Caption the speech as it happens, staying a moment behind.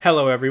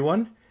Hello,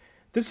 everyone.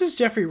 This is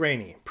Jeffrey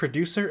Rainey,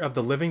 producer of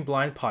the Living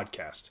Blind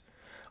podcast.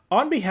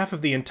 On behalf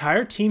of the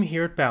entire team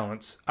here at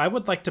Balance, I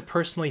would like to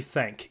personally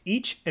thank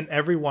each and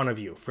every one of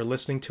you for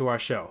listening to our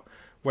show.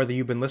 Whether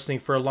you've been listening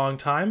for a long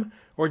time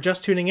or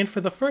just tuning in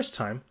for the first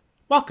time,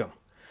 welcome.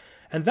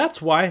 And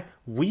that's why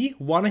we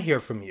want to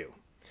hear from you.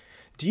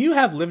 Do you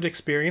have lived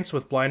experience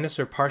with blindness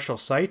or partial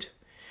sight?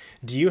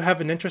 Do you have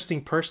an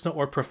interesting personal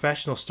or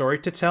professional story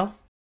to tell?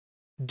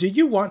 Do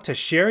you want to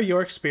share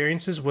your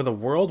experiences with a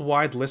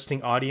worldwide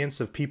listening audience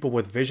of people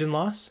with vision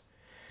loss?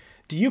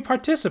 Do you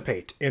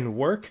participate in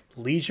work,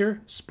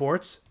 leisure,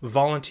 sports,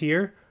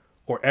 volunteer,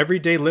 or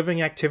everyday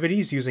living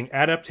activities using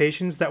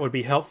adaptations that would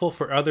be helpful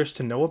for others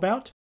to know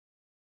about?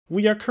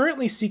 We are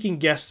currently seeking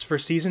guests for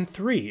Season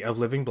 3 of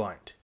Living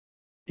Blind.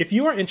 If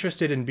you are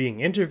interested in being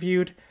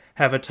interviewed,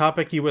 have a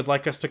topic you would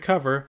like us to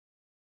cover,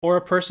 or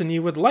a person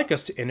you would like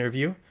us to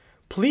interview,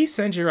 please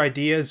send your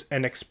ideas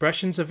and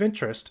expressions of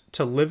interest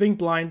to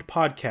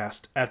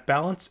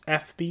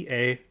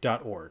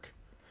livingblindpodcast@balancefba.org.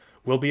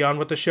 We'll be on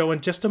with the show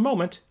in just a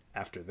moment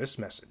after this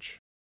message.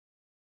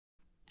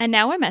 And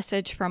now a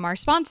message from our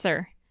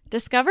sponsor.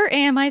 Discover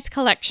AMI's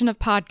collection of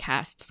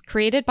podcasts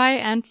created by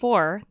and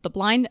for the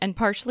blind and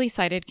partially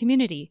sighted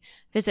community.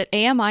 Visit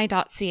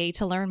ami.ca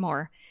to learn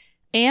more.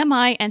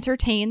 AMI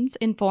entertains,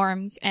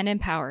 informs, and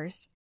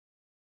empowers.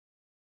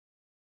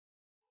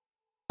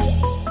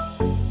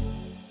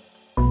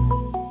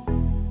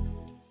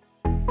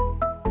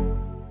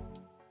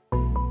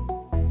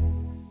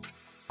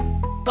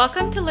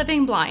 Welcome to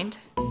Living Blind.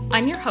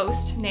 I'm your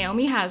host,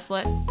 Naomi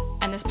Hazlitt,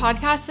 and this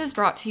podcast is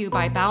brought to you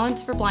by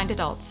Balance for Blind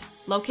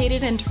Adults,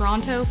 located in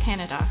Toronto,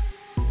 Canada.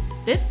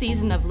 This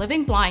season of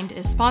Living Blind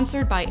is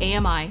sponsored by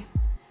AMI.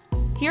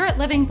 Here at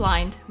Living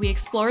Blind, we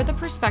explore the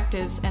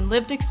perspectives and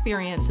lived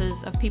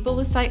experiences of people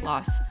with sight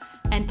loss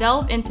and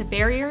delve into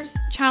barriers,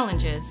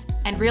 challenges,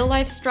 and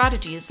real-life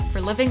strategies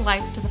for living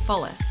life to the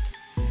fullest.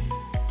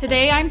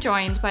 Today, I'm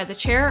joined by the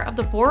chair of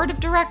the board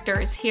of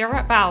directors here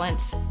at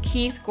Balance,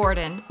 Keith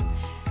Gordon.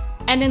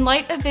 And in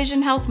light of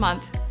Vision Health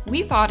Month,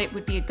 we thought it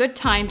would be a good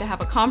time to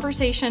have a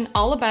conversation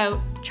all about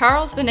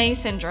Charles-Bonnet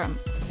syndrome.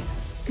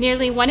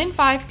 Nearly 1 in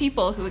 5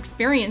 people who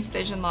experience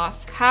vision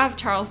loss have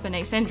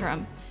Charles-Bonnet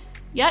syndrome,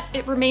 yet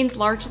it remains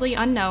largely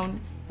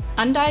unknown,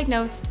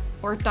 undiagnosed,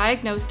 or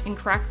diagnosed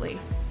incorrectly.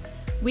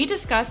 We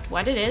discussed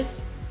what it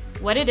is,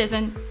 what it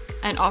isn't,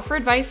 and offer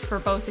advice for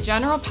both the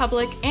general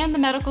public and the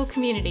medical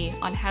community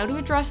on how to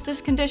address this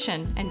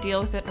condition and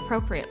deal with it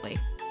appropriately.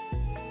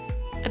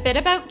 A bit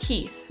about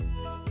Keith.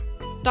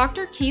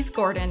 Dr. Keith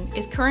Gordon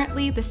is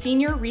currently the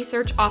Senior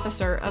Research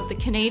Officer of the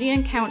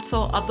Canadian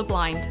Council of the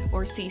Blind,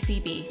 or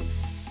CCB.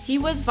 He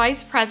was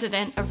Vice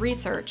President of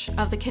Research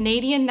of the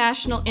Canadian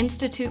National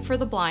Institute for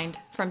the Blind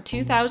from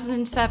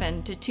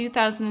 2007 to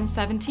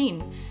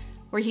 2017,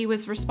 where he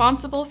was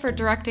responsible for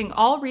directing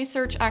all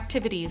research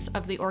activities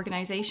of the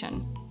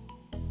organization.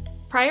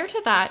 Prior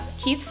to that,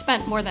 Keith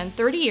spent more than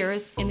 30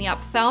 years in the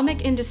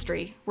ophthalmic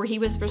industry, where he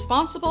was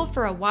responsible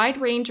for a wide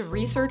range of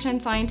research and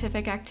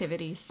scientific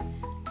activities.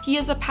 He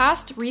is a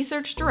past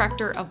research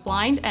director of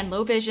Blind and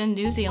Low Vision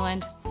New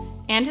Zealand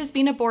and has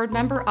been a board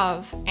member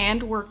of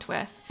and worked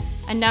with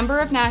a number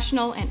of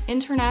national and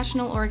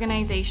international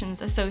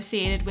organizations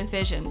associated with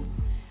vision.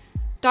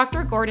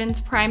 Dr.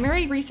 Gordon's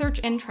primary research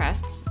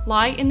interests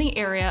lie in the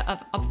area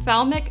of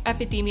ophthalmic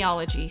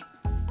epidemiology.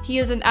 He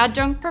is an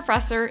adjunct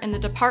professor in the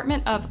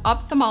Department of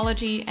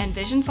Ophthalmology and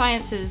Vision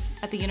Sciences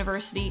at the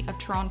University of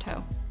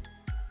Toronto.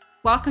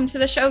 Welcome to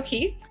the show,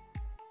 Keith.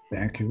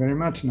 Thank you very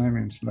much,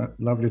 Naomi. It's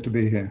lovely to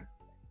be here.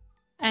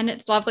 And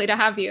it's lovely to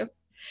have you.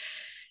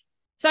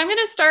 So I'm going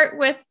to start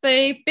with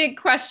the big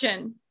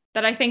question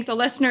that I think the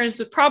listeners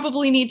would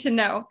probably need to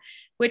know,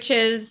 which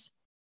is,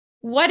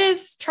 what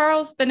is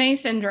Charles-Bonnet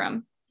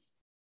syndrome?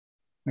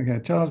 Okay,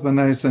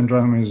 Charles-Bonnet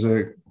syndrome is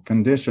a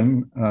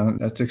condition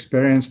that's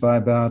experienced by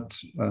about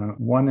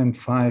 1 in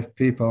 5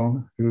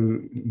 people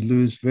who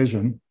lose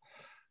vision.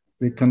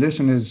 The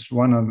condition is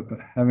one of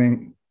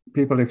having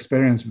people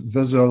experience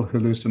visual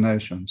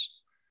hallucinations.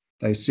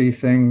 They see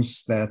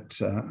things that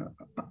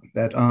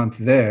aren't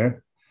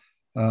there.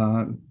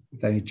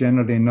 They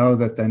generally know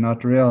that they're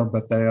not real,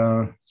 but they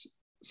are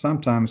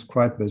sometimes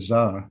quite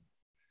bizarre.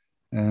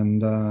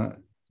 And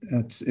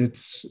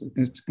it's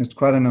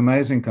quite an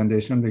amazing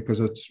condition because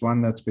it's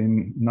one that's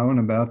been known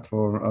about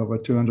for over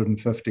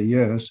 250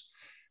 years.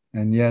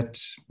 And yet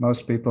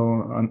most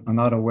people are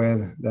not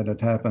aware that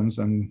it happens.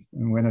 And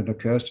when it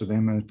occurs to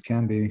them, it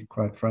can be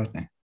quite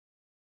frightening.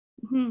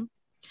 Mm-hmm.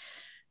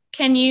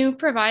 Can you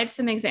provide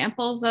some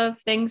examples of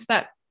things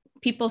that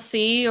people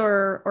see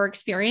or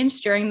experience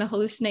during the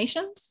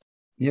hallucinations?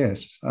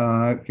 Yes,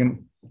 I've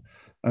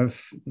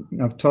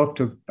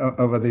talked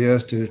over the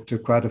years to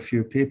quite a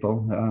few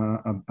people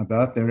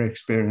about their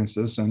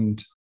experiences,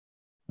 and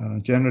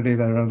generally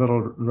they're a little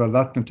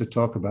reluctant to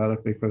talk about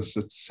it because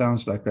it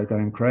sounds like they're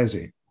going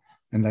crazy,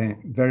 and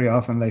very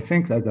often they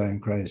think they're going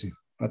crazy,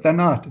 but they're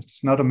not.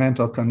 It's not a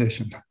mental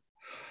condition.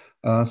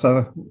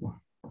 So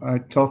I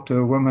talked to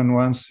a woman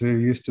once who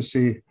used to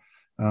see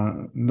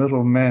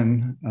little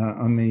men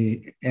on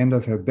the end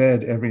of her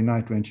bed every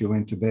night when she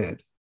went to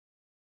bed.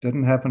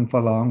 Didn't happen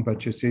for long,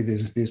 but you see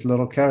these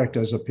little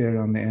characters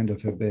appear on the end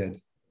of her bed.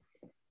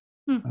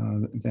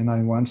 Then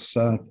I once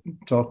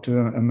talked to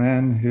a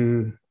man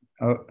who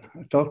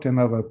talked to him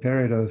over a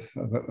period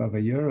of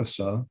a year or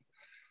so.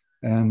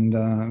 And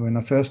when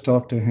I first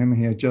talked to him,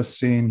 he had just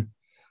seen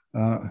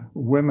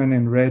women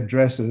in red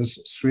dresses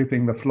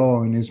sweeping the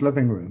floor in his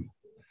living room.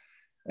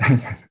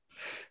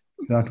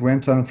 That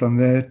went on from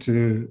there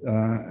to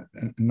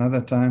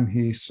another time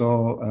he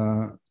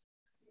saw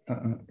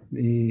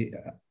the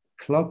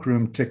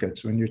cloakroom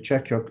tickets. When you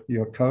check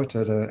your coat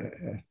at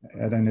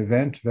an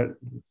event,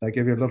 they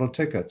give you a little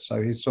ticket.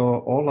 So he saw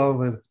all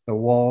over the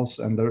walls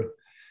and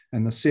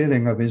the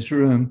ceiling of his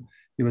room,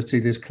 he would see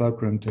these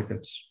cloakroom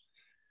tickets.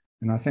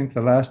 And I think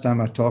the last time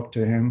I talked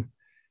to him,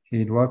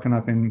 he'd woken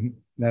up in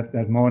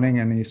that morning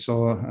and he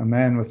saw a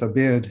man with a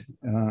beard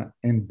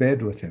in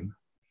bed with him.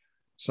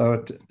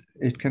 So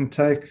it can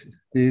take,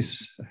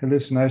 these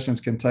hallucinations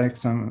can take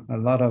a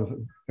lot of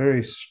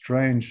very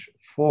strange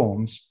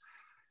forms.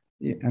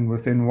 And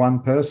within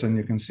one person,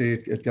 you can see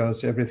it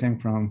goes everything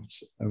from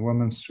a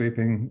woman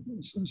sweeping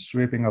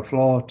a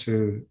floor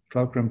to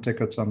cloakroom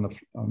tickets on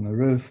the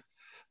roof,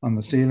 on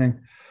the ceiling.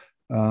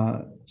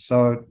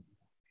 So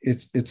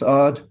it's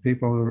odd.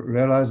 People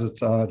realize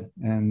it's odd,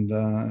 and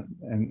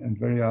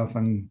very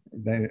often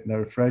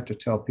they're afraid to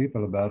tell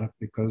people about it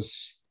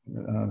because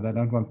they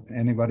don't want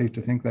anybody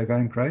to think they're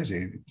going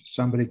crazy. If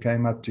somebody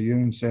came up to you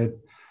and said,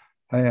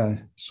 "Hey,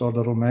 I saw a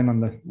little man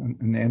on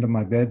the end of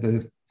my bed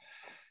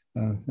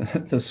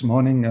this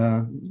morning,"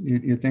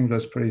 you think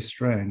that's pretty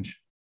strange.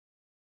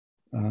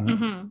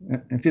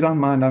 If you don't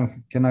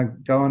mind, can I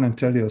go on and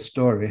tell you a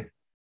story?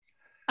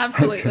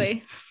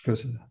 Absolutely.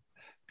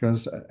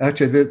 Because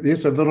actually,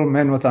 these are little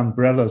men with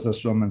umbrellas,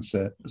 this woman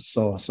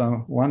saw.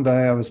 So one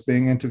day I was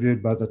being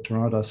interviewed by the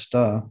Toronto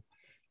Star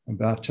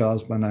about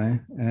Charles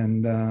Bonnet,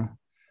 and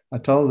I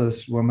told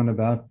this woman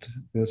about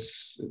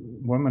this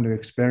woman who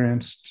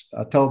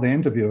I told the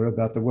interviewer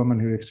about the woman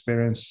who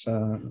experienced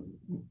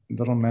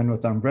little men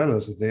with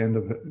umbrellas at the end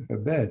of her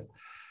bed.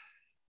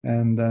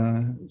 And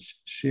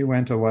she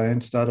went away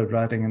and started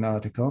writing an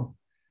article.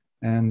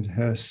 And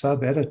her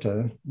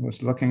sub-editor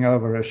was looking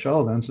over her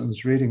shoulder and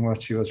was reading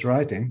what she was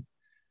writing.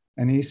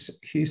 And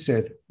he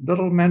said,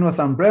 "Little men with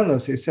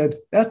umbrellas." He said,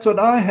 "That's what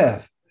I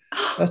have.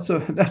 That's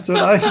what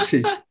I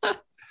see."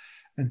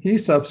 And he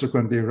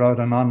subsequently wrote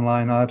an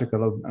online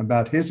article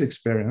about his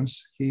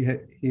experience. He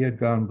had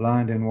gone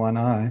blind in one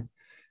eye,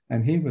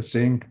 and he was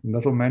seeing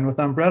little men with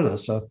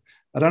umbrellas. So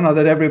I don't know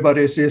that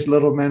everybody sees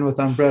little men with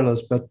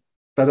umbrellas, but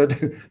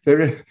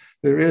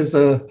there is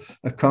a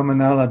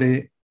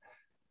commonality.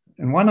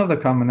 And one of the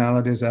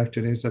commonalities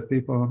actually is that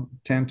people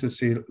tend to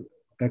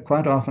they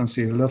quite often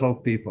see little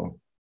people,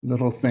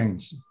 little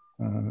things.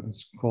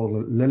 It's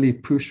called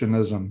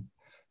Lilliputianism,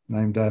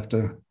 named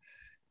after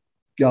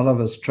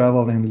Gulliver's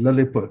Travel in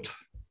Lilliput.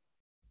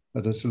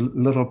 But it's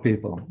little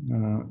people.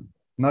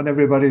 Not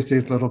everybody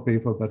sees little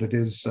people, but it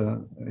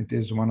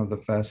is one of the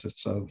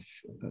facets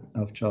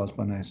of Charles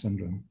Bonnet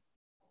syndrome.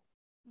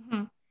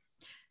 Mm-hmm.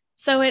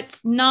 So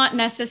it's not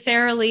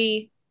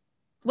necessarily,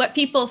 what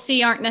people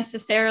see aren't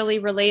necessarily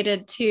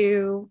related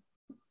to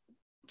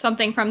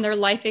something from their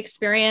life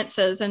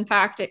experiences. In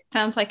fact, it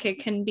sounds like it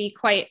can be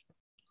quite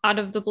out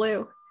of the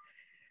blue,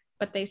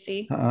 what they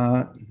see.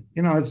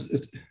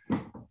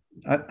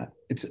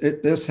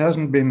 This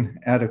hasn't been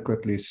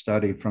adequately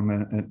studied from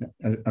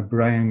a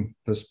brain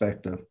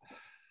perspective.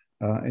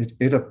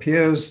 It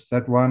appears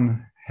that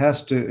one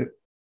has to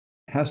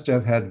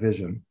have had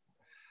vision.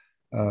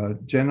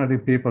 Generally,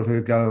 people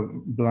who go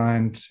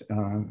blind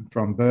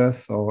from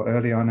birth or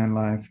early on in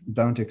life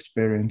don't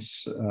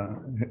experience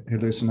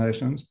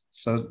hallucinations.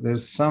 So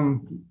there's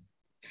some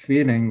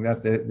feeling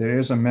that there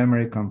is a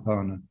memory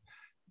component.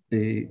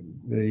 The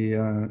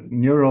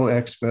neural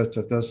experts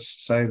at this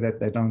say that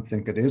they don't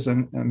think it is a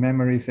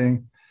memory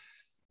thing,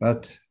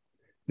 but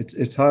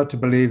it's hard to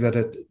believe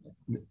that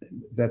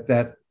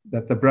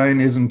the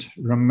brain isn't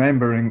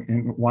remembering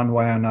in one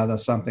way or another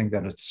something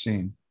that it's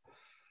seen.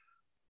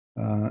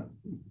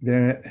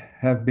 There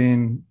have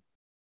been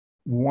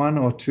one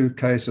or two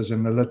cases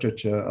in the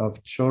literature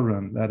of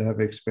children that have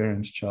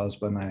experienced Charles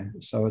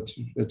Bonnet. So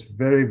it's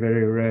very,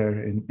 very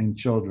rare in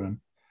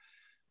children.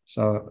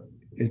 So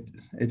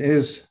it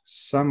is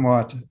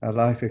somewhat a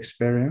life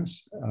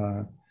experience.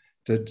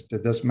 Did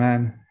this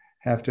man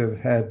have to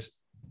have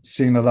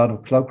seen a lot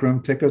of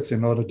cloakroom tickets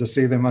in order to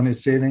see them on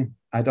his ceiling?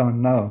 I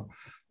don't know.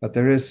 But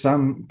there is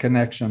some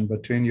connection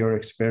between your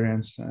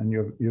experience and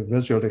your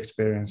visual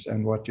experience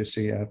and what you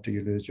see after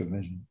you lose your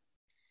vision.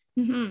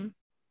 Mm-hmm.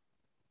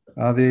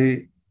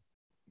 The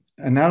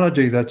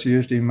analogy that's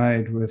usually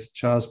made with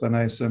Charles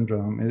Bonnet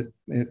syndrome,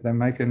 they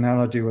make an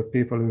analogy with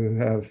people who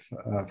have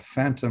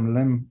phantom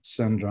limb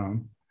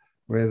syndrome,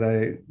 where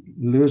they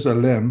lose a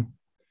limb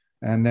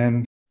and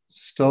then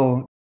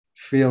still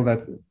feel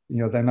that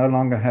they no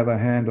longer have a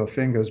hand or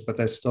fingers, but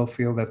they still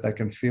feel that they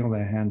can feel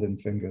their hand and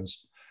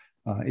fingers.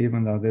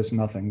 Even though there's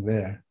nothing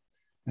there.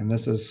 And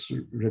this is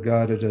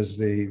regarded as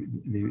the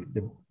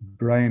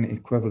brain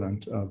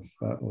equivalent of,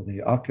 or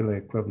the ocular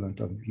equivalent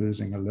of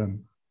losing a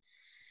limb.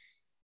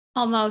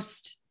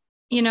 Almost,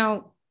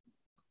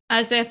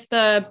 as if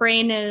the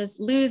brain is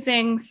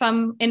losing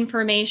some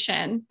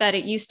information that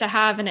it used to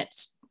have, and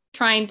it's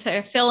trying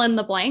to fill in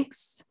the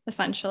blanks,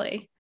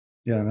 essentially.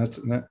 Yeah,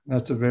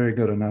 that's a very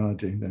good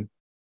analogy. That,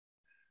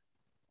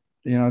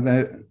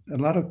 a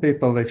lot of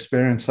people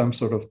experience some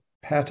sort of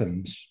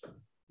patterns,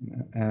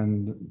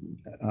 and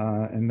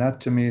that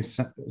to me is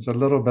a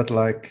little bit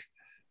like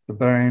the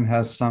brain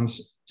has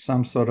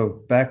some sort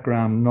of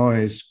background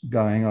noise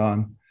going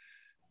on,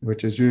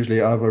 which is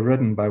usually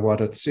overridden by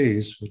what it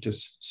sees, which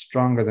is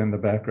stronger than the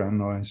background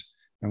noise.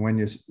 And when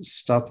you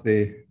stop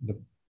the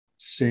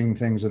seeing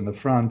things in the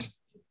front,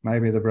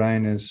 maybe the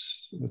brain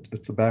it's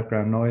the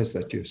background noise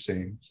that you've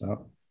seen.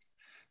 So,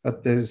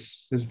 but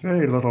there's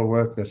very little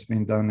work that's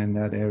been done in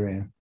that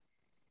area.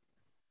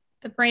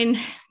 The brain,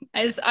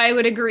 as I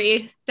would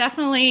agree,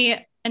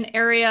 definitely an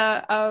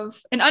area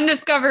of an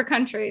undiscovered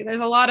country. There's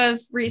a lot of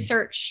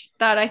research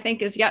that I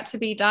think is yet to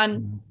be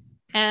done.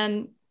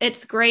 And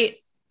it's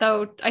great,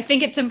 though I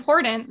think it's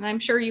important, and I'm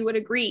sure you would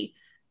agree,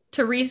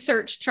 to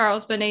research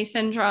Charles Bonnet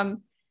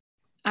syndrome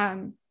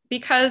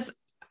because,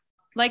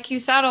 like you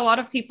said, a lot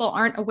of people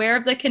aren't aware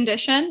of the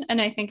condition.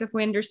 And I think if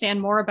we understand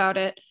more about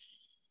it,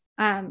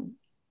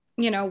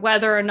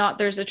 whether or not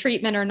there's a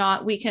treatment or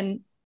not, we can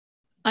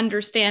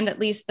understand at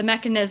least the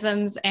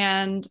mechanisms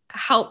and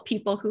help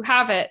people who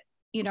have it,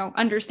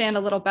 understand a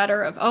little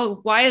better of,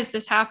 oh, why is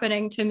this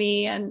happening to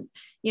me? And,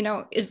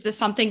 is this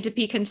something to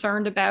be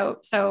concerned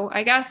about? So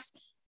I guess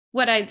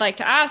what I'd like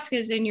to ask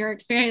is, in your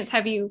experience,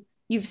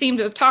 you've seemed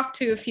to have talked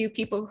to a few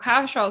people who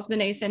have Charles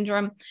Bonnet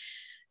syndrome,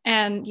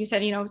 and you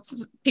said,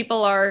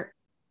 people are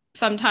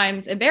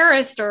sometimes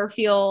embarrassed or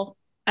feel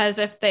as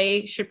if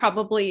they should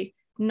probably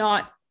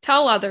not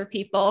tell other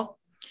people.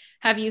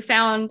 Have you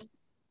found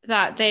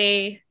that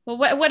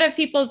what have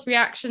people's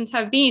reactions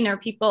have been? Are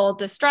people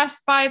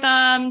distressed by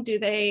them? Do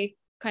they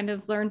kind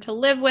of learn to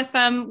live with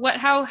them?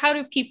 How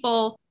do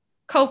people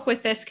cope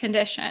with this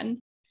condition?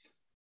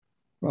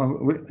 Well,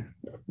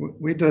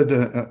 we did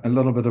a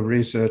little bit of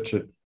research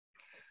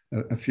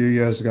a few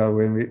years ago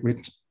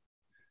when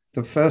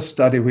the first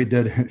study we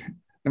did.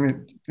 Let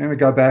me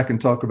go back and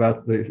talk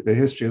about the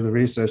history of the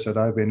research that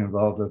I've been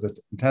involved with. It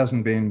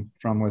hasn't been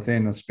from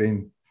within. It's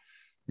been,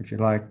 if you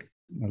like,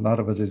 a lot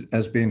of it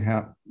has been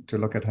how to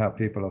look at how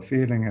people are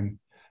feeling. And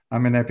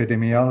I'm an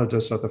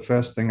epidemiologist, so the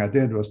first thing I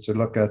did was to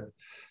look at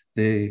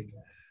the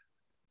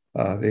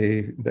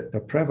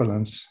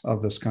prevalence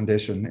of this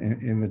condition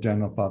in the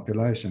general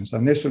population. So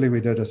initially,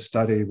 we did a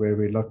study where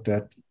we looked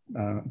at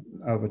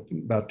over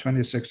about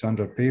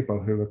 2,600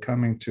 people who were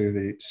coming to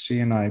the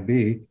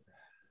CNIB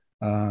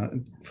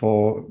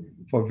for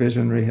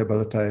vision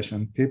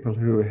rehabilitation, people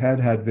who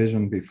had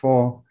vision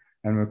before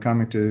and were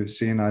coming to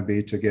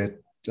CNIB to get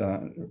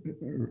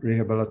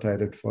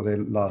rehabilitated for their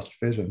lost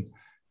vision.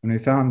 And we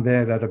found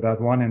there that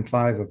about 1 in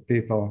 5 of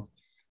people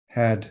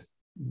had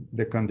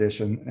the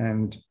condition,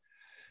 and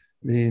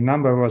the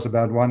number was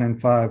about 1 in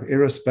 5,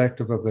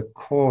 irrespective of the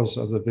cause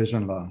of the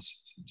vision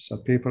loss. So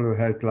people who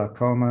had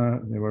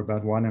glaucoma, there were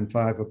about 1 in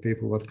 5 of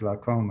people with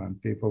glaucoma,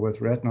 and people with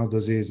retinal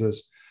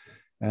diseases,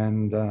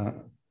 and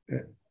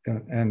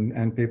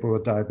people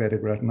with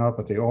diabetic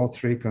retinopathy. All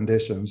three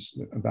conditions,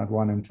 about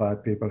 1 in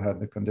 5 people had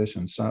the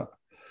condition. So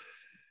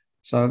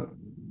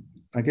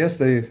I guess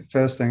the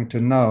first thing to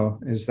know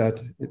is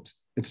that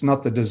it's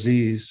not the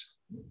disease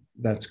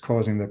that's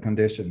causing the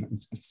condition.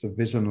 It's the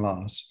vision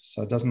loss.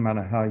 So it doesn't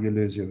matter how you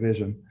lose your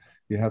vision,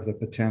 you have the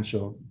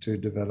potential to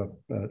develop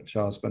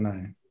Charles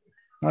Bonnet.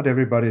 Not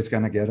everybody's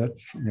going to get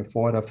it.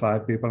 4 out of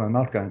 5 people are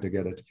not going to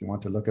get it, if you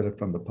want to look at it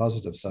from the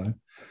positive side.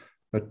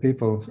 But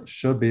people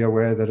should be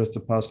aware that it's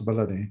a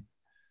possibility.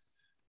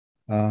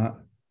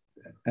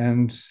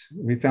 And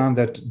we found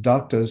that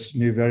doctors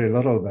knew very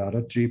little about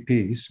it,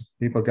 GPs.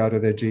 People go to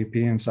their GP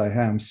and say,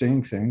 hey, I'm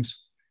seeing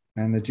things.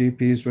 And the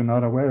GPs were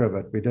not aware of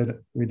it.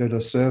 We did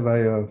a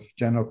survey of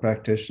general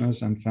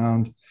practitioners and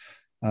found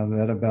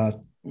that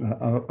about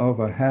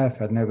over half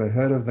had never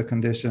heard of the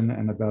condition,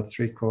 and about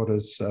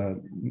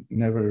 3/4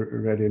 never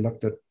really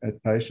looked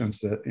at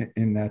patients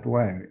in that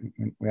way.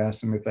 We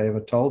asked them if they ever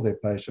told their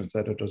patients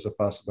that it was a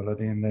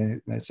possibility, and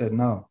they said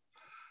no.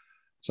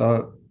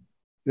 So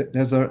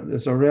there's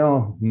a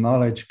real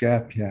knowledge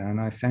gap here, and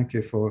I thank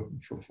you for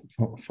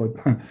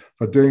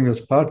doing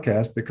this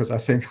podcast, because I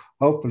think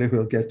hopefully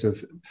we'll get to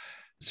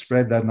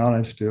spread that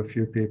knowledge to a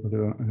few people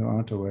who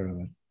aren't aware of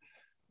it.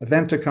 But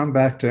then to come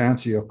back to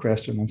answer your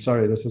question, I'm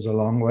sorry, this is a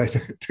long way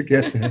to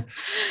get there.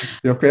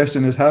 Your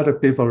question is, how do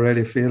people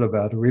really feel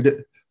about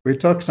it? We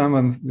took some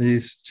of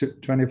these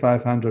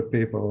 2,500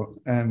 people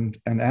and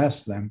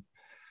asked them,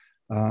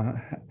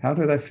 how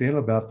do they feel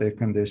about their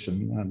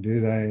condition?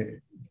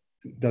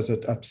 Does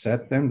it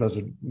upset them? Does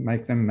it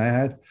make them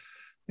mad?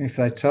 If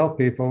they tell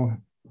people,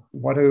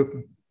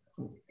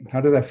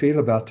 how do they feel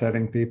about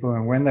telling people?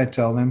 And when they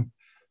tell them,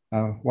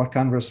 what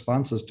kind of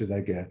responses do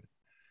they get?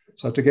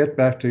 So to get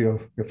back to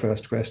your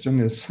first question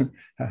is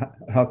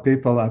how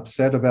people are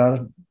upset about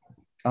it.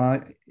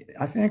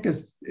 I think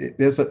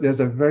there's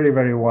a very,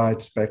 very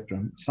wide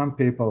spectrum. Some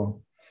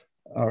people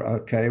are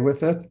okay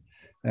with it,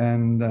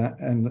 and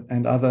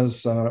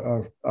others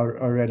are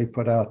already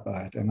put out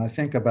by it. And I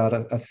think about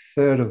a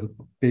third of the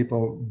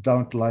people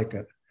don't like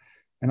it.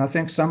 And I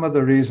think some of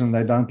the reason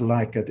they don't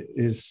like it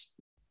is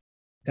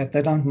that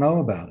they don't know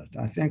about it.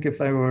 I think if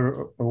they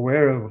were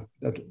aware of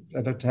that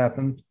it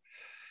happened,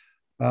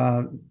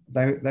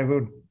 they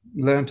would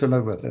learn to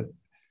live with it.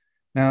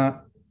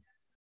 Now,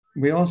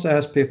 we also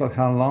asked people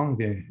how long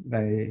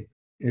they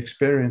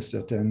experienced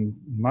it, and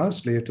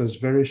mostly it was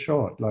very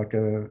short, like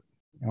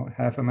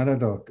half a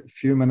minute or a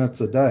few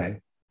minutes a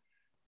day.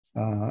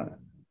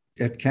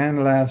 It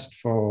can last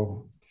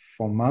for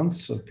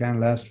months, or can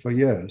last for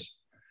years.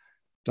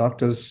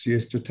 Doctors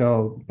used to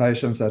tell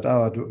patients that,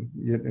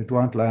 it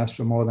won't last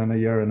for more than a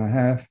year and a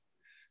half.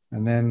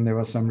 And then there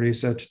was some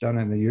research done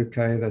in the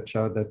UK that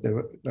showed that there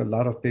were a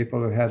lot of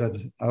people who had it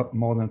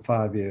more than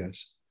 5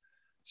 years.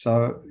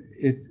 So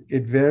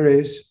it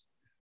varies.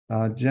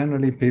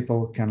 Generally,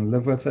 people can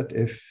live with it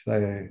if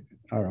they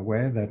are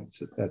aware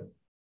that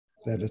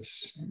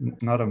it's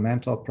not a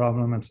mental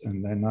problem,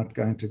 and they're not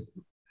going to.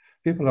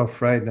 People are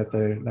afraid that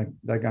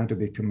they're going to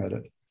be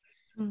committed,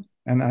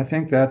 and I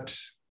think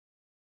that's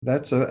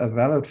a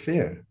valid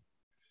fear.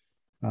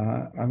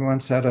 I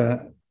once had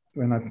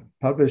when I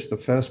published the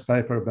first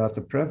paper about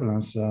the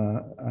prevalence,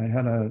 I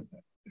had an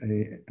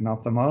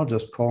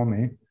ophthalmologist call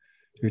me,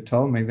 who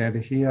told me that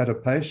he had a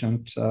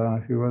patient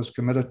who was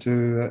committed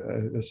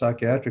to the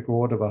psychiatric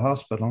ward of a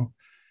hospital,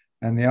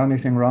 and the only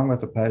thing wrong with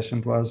the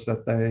patient was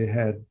that they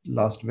had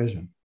lost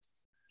vision.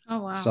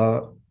 Oh,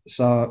 wow.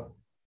 So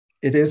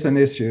it is an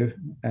issue,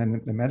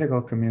 and the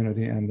medical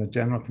community and the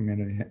general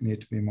community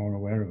need to be more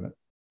aware of it.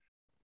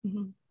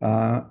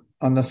 Mm-hmm.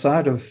 On the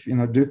side of,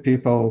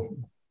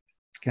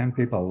 can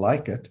people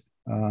like it?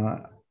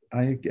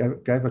 I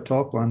gave a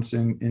talk once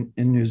in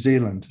New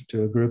Zealand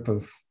to a group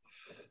of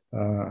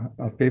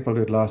people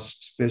who'd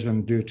lost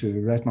vision due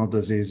to retinal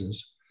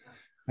diseases.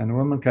 And a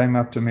woman came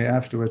up to me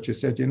afterwards. She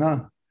said,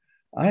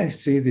 I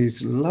see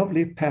these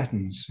lovely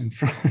patterns in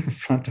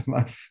front of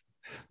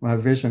my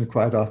vision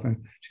quite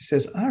often. She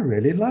says, I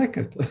really like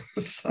it.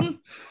 So,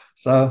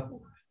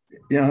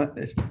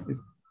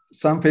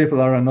 some people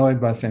are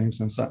annoyed by things,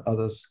 and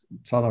others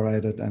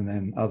tolerate it, and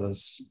then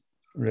others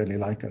really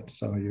like it.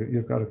 So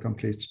you've got a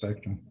complete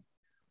spectrum.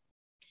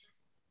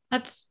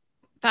 That's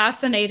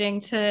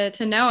fascinating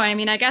to know. I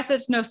mean, I guess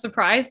it's no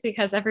surprise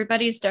because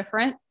everybody's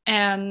different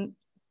and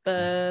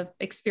the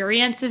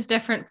experience is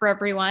different for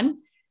everyone.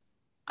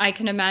 I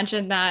can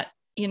imagine that,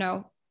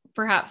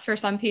 perhaps for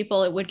some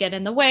people it would get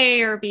in the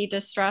way or be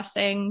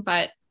distressing,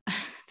 but it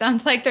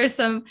sounds like there's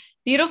some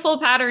beautiful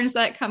patterns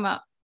that come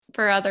up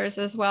for others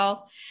as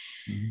well.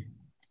 Mm-hmm.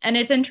 And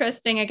it's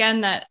interesting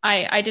again that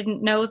I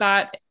didn't know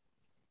that,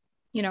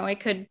 it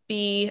could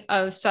be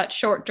of such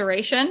short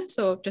duration.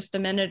 So just a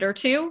minute or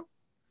two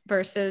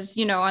versus,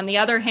 on the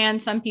other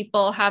hand, some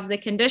people have the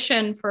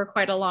condition for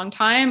quite a long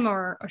time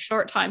or a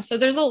short time. So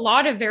there's a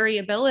lot of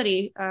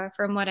variability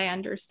from what I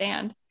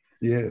understand.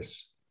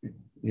 Yes,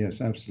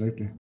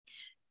 absolutely.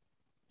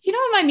 If you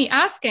don't mind me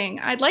asking,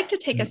 I'd like to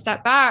take a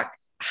step back.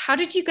 How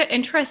did you get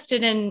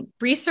interested in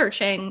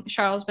researching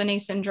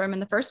Charles-Bonnet syndrome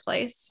in the first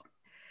place?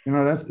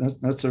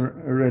 That's a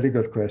really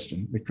good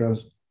question,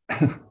 because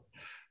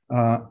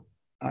I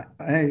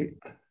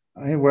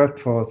worked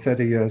for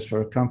 30 years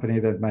for a company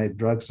that made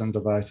drugs and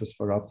devices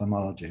for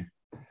ophthalmology,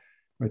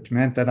 which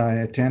meant that I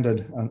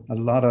attended a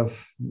lot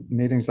of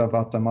meetings of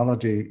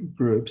ophthalmology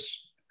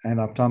groups and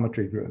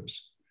optometry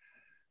groups.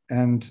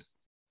 And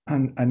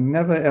I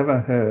never,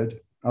 ever heard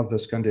of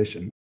this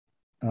condition.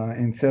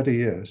 In 30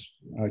 years,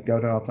 I'd go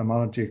to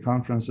ophthalmology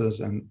conferences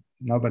and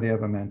nobody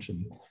ever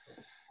mentioned it.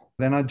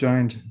 Then I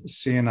joined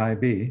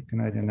CNIB,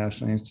 Canadian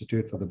National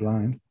Institute for the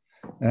Blind.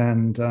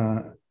 And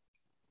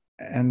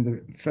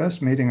the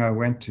first meeting I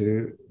went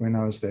to when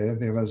I was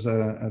there was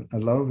a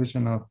low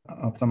vision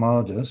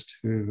ophthalmologist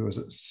who was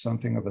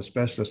something of a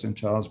specialist in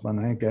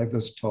Charles-Bonnet, gave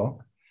this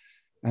talk.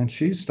 And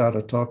she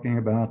started talking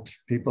about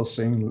people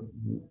seeing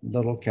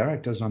little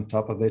characters on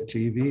top of their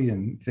TV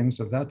and things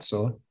of that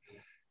sort.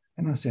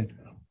 And I said,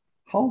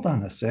 hold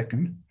on a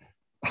second.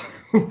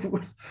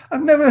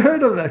 I've never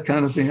heard of that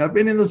kind of thing. I've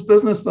been in this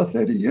business for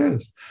 30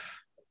 years.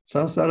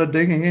 So I started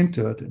digging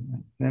into it.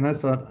 And then I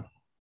thought,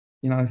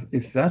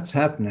 if that's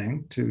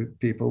happening to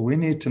people, we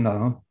need to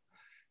know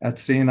at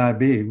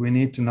CNIB, we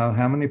need to know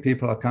how many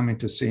people are coming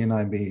to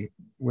CNIB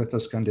with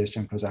this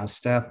condition, because our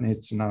staff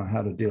needs to know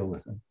how to deal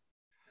with it.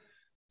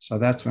 So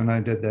that's when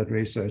I did that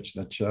research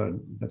that showed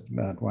that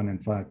about 1 in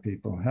 5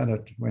 people had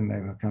it when they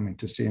were coming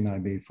to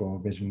CNIB for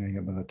vision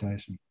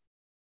rehabilitation.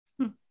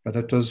 But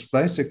it was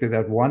basically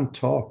that one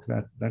talk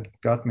that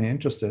got me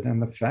interested,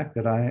 and the fact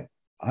that I've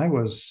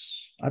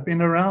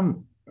been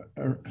around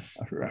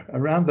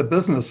the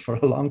business for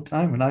a long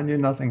time and I knew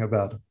nothing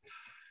about it.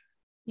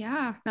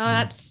 Yeah, no,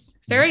 that's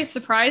very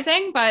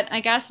surprising. But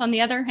I guess on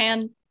the other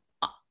hand,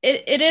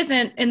 it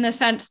isn't, in the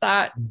sense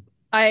that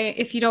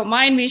if you don't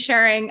mind me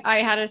sharing,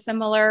 I had a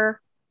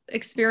similar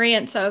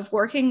experience of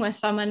working with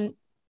someone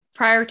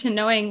prior to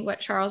knowing what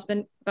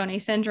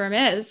Charles-Bonnet syndrome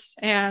is,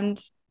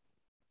 and,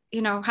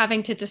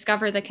 having to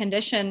discover the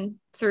condition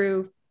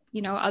through,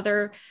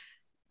 other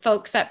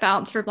folks at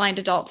Balance for Blind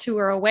Adults who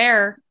were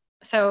aware.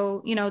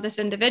 So, this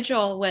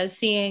individual was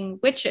seeing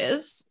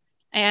witches,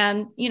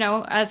 and,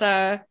 as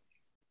a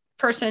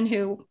person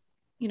who,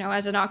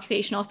 as an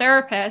occupational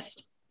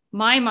therapist,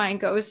 my mind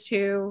goes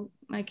to,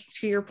 like,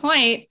 to your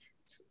point,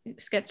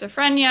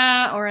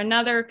 schizophrenia or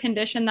another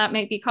condition that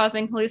might be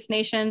causing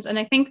hallucinations. And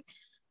I think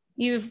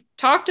you've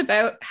talked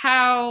about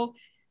how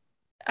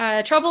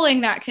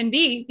troubling that can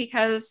be,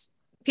 because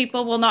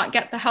people will not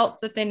get the help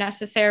that they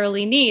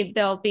necessarily need.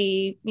 They'll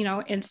be,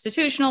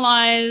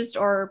 institutionalized,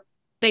 or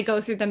they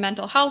go through the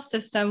mental health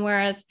system,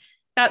 whereas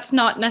that's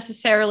not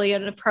necessarily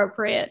an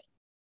appropriate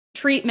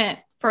treatment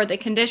for the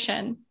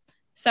condition.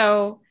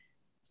 So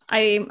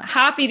I'm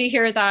happy to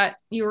hear that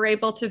you were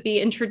able to be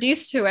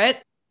introduced to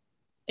it.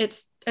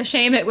 It's a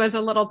shame it was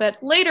a little bit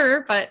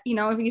later, but,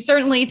 you've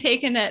certainly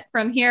taken it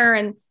from here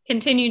and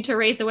continued to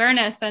raise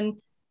awareness. And,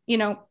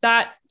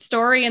 that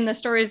story and the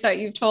stories that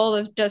you've told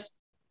have just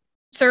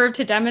served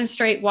to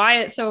demonstrate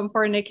why it's so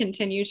important to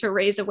continue to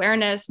raise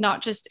awareness,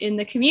 not just in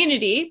the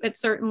community. It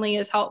certainly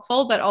is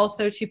helpful, but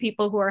also to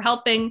people who are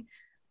helping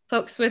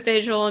folks with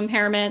visual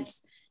impairments,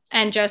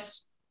 and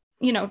just,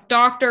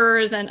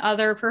 doctors and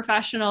other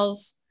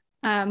professionals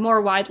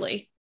more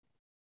widely.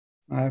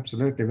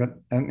 Absolutely.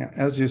 And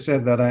as you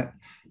said, that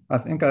I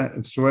think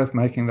it's worth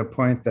making the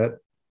point that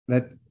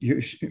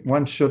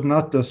one should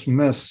not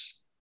dismiss,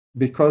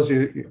 because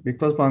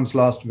one's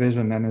lost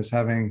vision and is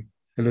having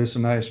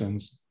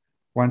hallucinations,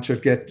 one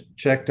should get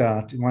checked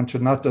out. One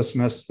should not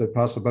dismiss the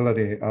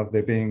possibility of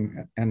there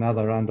being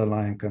another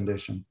underlying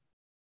condition.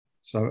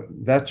 So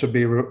that should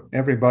be,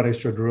 everybody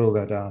should rule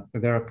that out.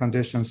 But there are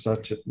conditions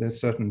there's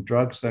certain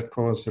drugs that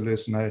cause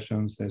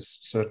hallucinations. There's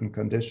certain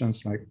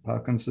conditions like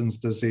Parkinson's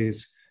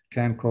disease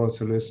can cause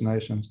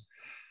hallucinations.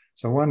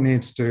 So one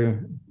needs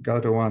to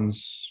go to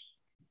one's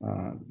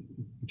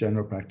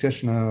general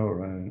practitioner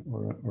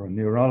or a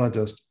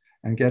neurologist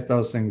and get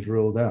those things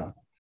ruled out.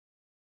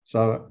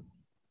 So,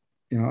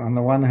 on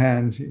the one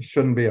hand, you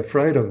shouldn't be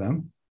afraid of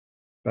them,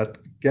 but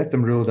get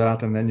them ruled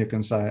out, and then you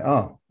can say,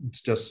 oh,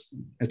 it's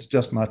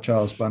just my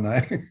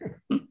Charles-Bonnet.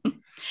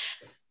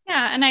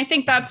 Yeah, and I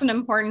think that's an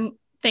important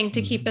thing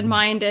to keep in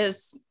mind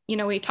is,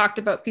 we talked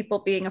about people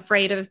being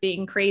afraid of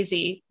being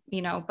crazy,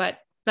 but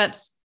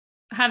that's,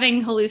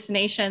 having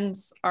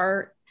hallucinations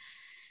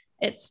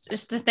it's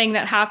just a thing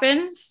that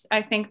happens.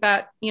 I think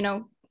that,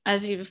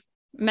 as you've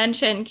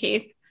mentioned,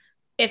 Keith,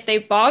 if they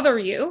bother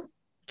you,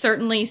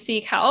 certainly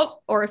seek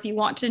help. Or if you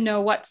want to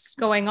know what's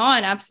going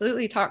on,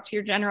 absolutely talk to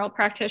your general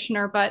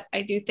practitioner. But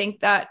I do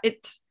think that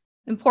it's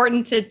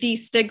important to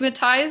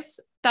destigmatize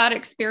that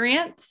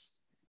experience,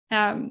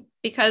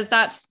 because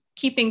that's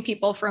keeping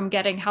people from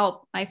getting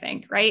help, I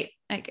think, right?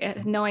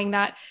 Like, knowing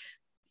that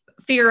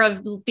fear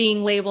of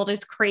being labeled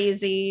as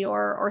crazy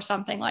or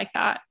something like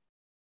that.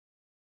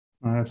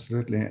 Oh,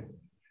 absolutely.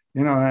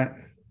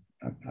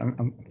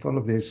 I'm full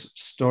of these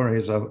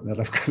stories that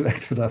I've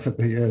collected over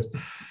the years.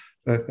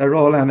 They're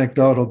all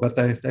anecdotal, but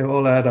they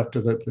all add up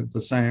to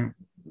the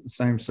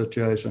same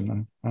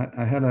situation.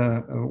 I had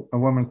a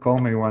woman call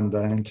me one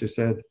day, and she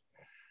said,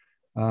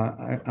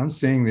 I'm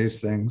seeing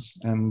these things.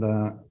 And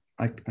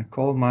I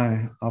called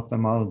my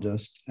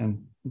ophthalmologist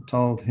and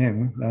told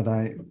him that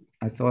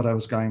I thought I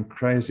was going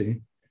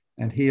crazy,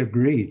 and he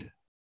agreed.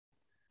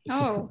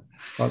 Oh.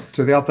 Well,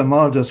 to the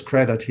ophthalmologist's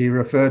credit, he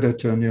referred her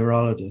to a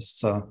neurologist.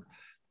 So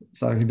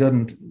he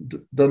didn't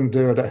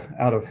do it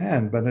out of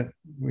hand, but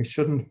we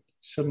shouldn't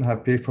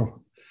have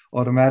people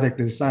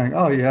automatically saying,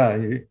 "Oh yeah,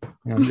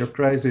 you're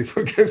crazy.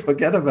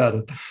 Forget about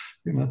it."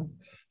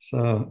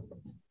 So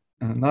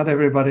not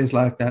everybody's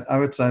like that. I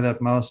would say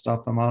that most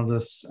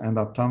ophthalmologists and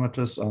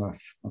optometrists are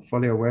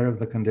fully aware of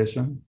the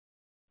condition.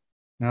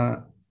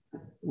 Now,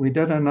 we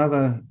did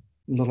another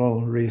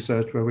little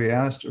research where we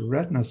asked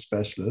retina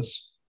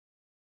specialists.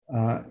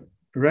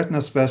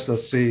 Retina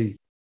specialists see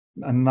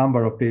a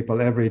number of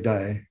people every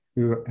day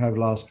who have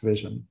lost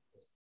vision.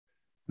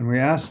 And we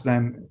asked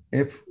them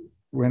if,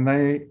 when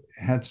they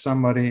had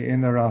somebody in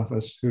their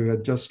office who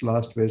had just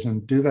lost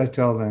vision, do they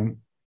tell them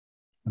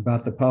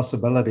about the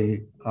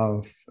possibility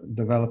of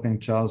developing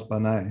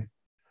Charles-Bonnet?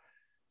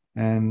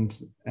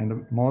 And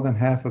more than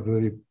half of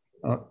the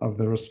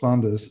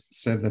responders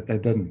said that they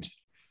didn't.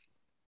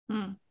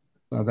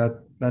 So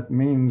that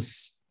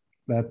means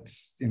that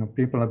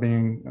people are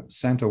being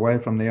sent away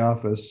from the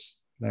office,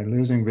 they're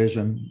losing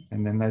vision,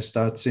 and then they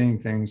start seeing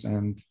things,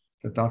 and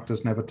the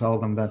doctors never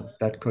told them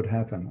that could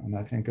happen. And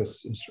I think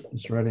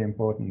it's really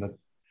important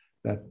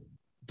that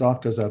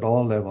doctors at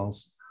all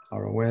levels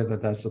are aware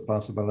that that's a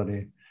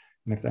possibility.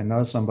 And if they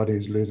know somebody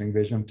who's losing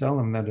vision, tell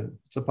them that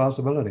it's a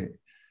possibility.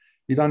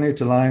 You don't need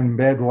to lie in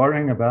bed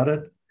worrying about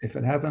it. If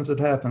it happens, it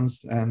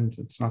happens, and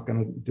it's not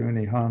going to do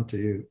any harm to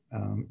you.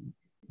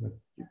 But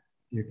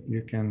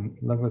you can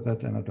live with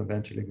it, and it'll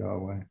eventually go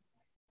away.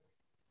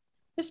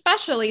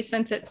 Especially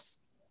since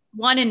it's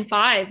 1 in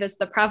 5 is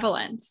the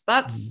prevalence.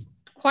 That's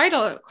quite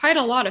a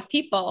lot of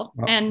people.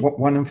 Well, and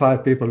 1 in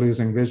 5 people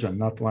losing vision,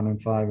 not 1 in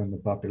 5 in the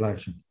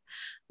population.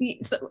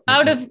 So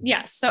out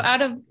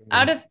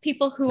of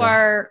people who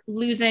are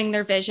losing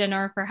their vision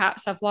or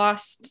perhaps have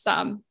lost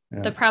some,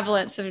 the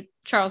prevalence of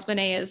Charles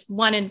Bonnet is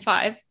 1 in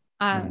 5.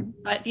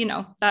 But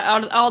that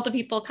out of all the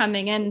people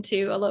coming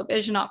into a low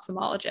vision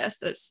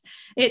ophthalmologist,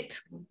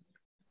 it's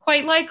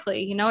quite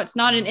likely, it's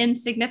not an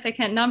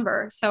insignificant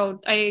number.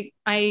 So I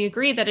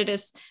agree that it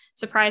is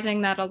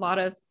surprising that a lot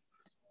of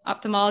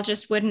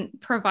ophthalmologists wouldn't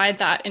provide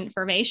that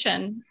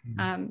information.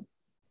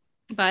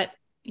 But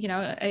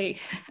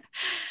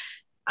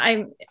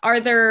are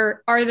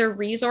there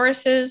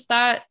resources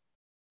that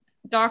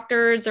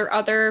doctors or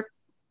other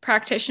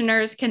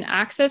practitioners can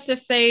access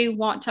if they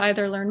want to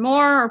either learn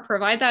more or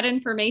provide that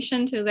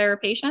information to their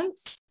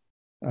patients?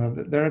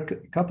 There are a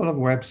couple of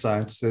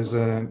websites. There's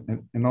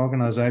an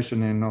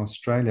organization in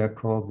Australia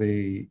called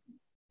the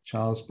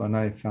Charles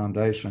Bonnet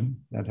Foundation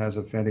that has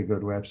a fairly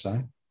good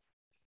website.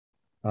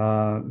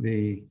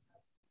 The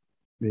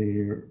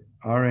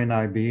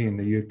RNIB in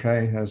the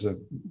UK has a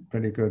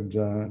pretty good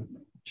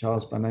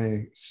Charles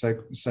Bonnet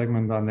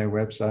segment on their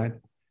website.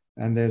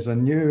 And there's a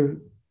new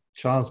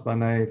Charles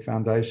Bonnet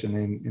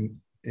Foundation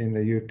in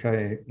the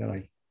UK that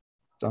I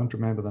don't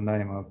remember the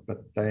name of,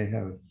 but they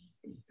have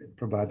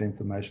provide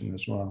information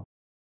as well.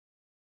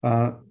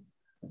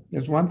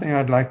 There's one thing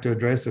I'd like to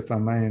address, if I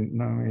may,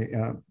 Naomi.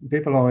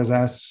 People always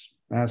ask,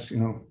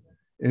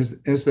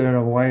 is there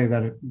a way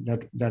that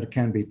it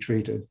can be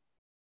treated?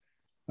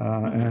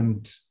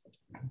 And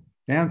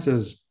the answer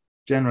is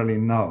generally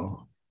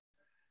no,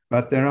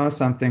 but there are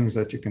some things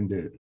that you can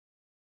do.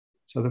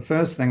 So the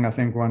first thing I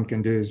think one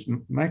can do is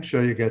make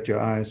sure you get your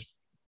eyes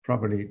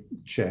properly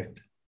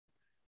checked.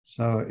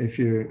 So if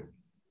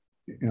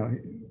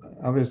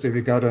obviously if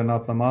you go to an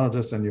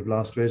ophthalmologist and you've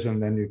lost vision,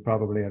 then you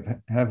probably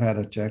have had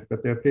a check,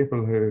 but there are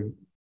people who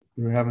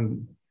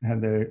haven't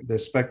had their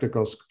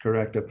spectacles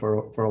corrected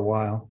for a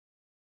while.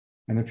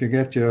 And if you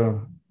get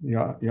your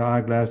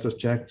eyeglasses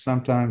checked,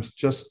 sometimes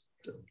just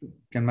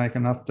can make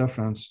enough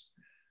difference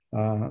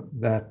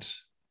that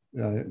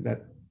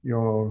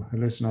your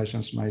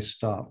hallucinations may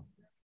stop.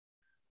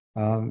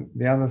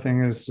 The other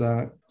thing is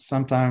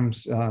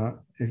sometimes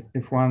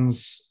if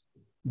one's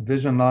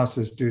vision loss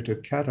is due to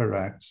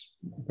cataracts,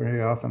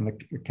 very often the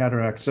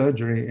cataract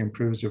surgery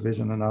improves your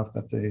vision enough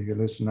that the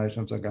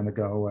hallucinations are going to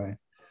go away.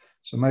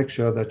 So make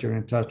sure that you're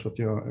in touch with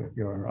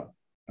your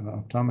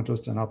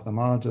optometrist and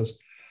ophthalmologist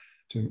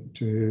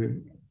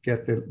to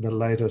get the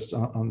latest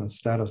on the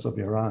status of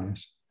your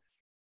eyes.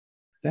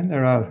 Then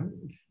there are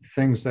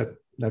things that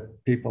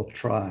people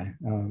try.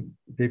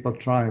 People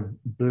try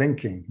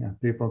blinking.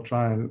 People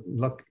try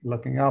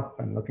looking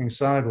up and looking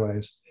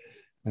sideways.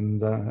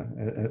 And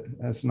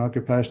as an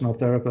occupational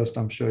therapist,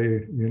 I'm sure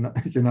you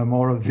know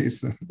more of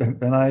these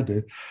than I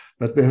do.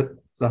 But there's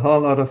a whole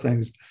lot of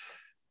things.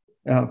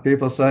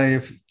 People say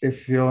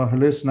if your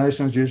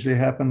hallucinations usually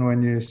happen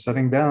when you're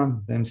sitting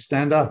down, then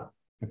stand up.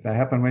 If they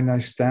happen when they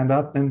stand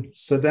up, then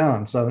sit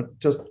down. So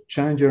just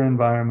change your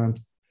environment.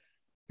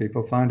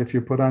 People find if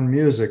you put on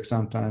music,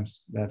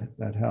 sometimes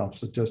that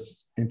helps. It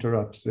just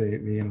interrupts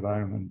the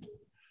environment.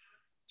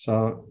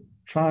 So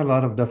try a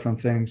lot of different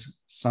things.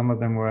 Some of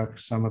them work,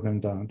 some of them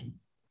don't.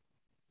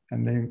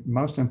 And the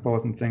most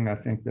important thing I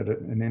think that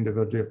an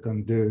individual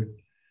can do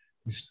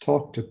is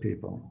talk to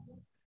people.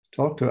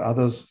 Talk to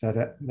others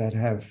that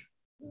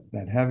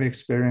have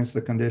experienced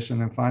the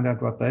condition and find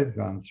out what they've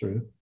gone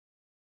through.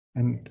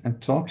 And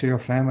talk to your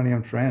family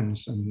and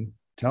friends and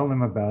tell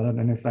them about it.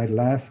 And if they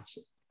laugh,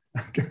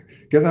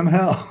 give them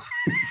hell.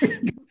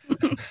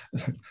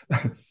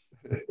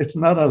 It's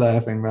not a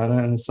laughing matter,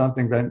 and it's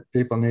something that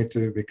people need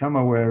to become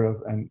aware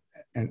of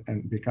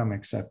and become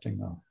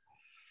accepting of.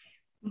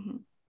 Mm-hmm.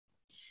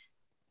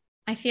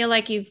 I feel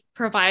like you've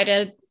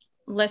provided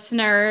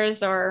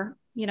listeners or,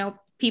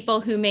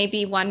 people who may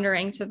be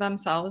wondering to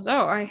themselves,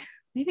 I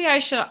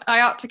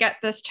ought to get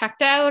this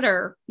checked out,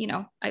 or,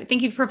 I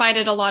think you've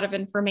provided a lot of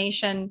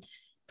information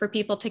for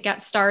people to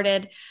get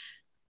started.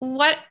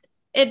 What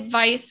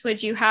advice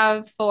would you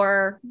have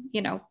for,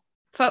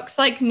 folks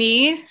like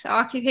me,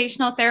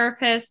 occupational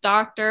therapists,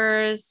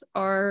 doctors,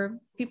 or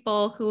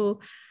people who,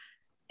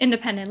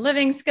 independent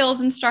living skills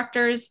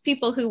instructors,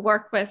 people who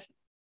work with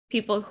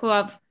people who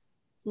have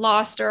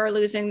lost or are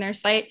losing their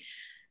sight?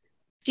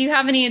 Do you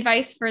have any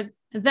advice for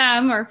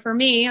them or for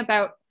me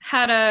about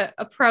how to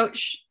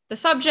approach the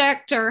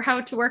subject or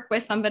how to work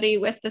with somebody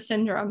with the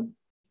syndrome?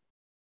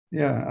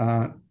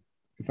 Yeah,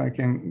 if I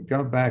can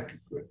go back,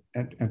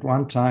 at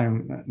one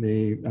time,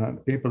 the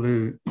people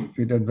who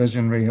did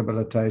vision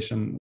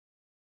rehabilitation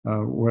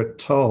were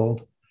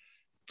told,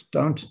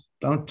 don't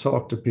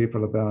talk to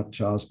people about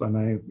Charles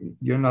Bonnet.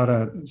 You're not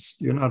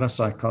a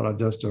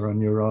psychologist or a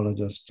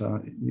neurologist.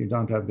 You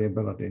don't have the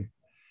ability.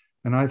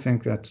 And I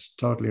think that's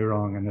totally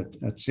wrong. And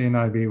at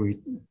CNIB,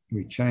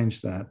 we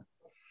changed that.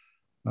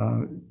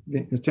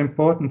 It's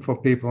important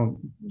for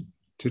people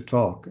to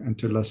talk and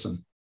to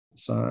listen.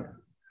 So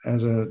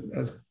as a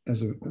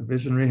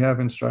vision rehab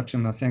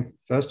instruction, I think,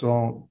 first of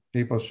all,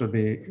 people should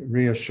be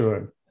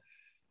reassured.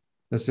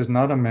 This is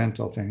not a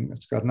mental thing.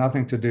 It's got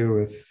nothing to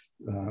do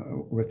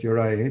with your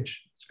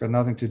age. It's got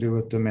nothing to do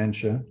with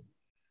dementia.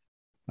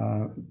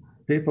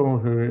 People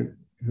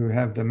who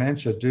have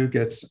dementia do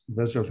get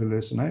visual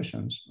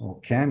hallucinations or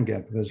can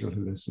get visual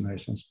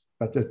hallucinations,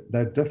 but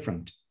they're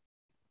different.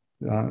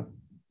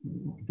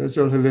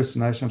 Visual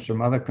hallucinations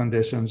from other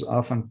conditions,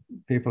 often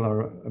people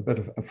are a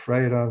bit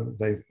afraid of,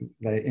 they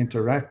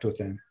interact with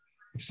them.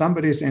 If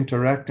somebody's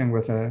interacting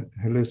with a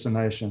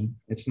hallucination,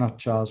 it's not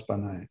Charles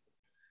Bonnet.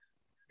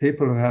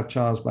 People who have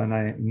Charles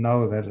Bonnet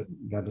know that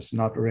it's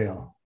not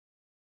real.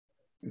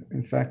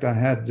 In fact, I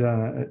had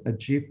a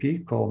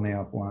GP call me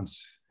up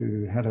once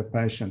who had a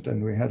patient,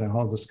 and we had a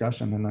whole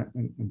discussion,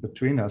 and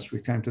between us, we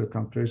came to the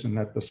conclusion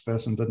that this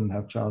person didn't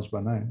have Charles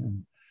Bonnet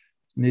and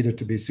needed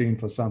to be seen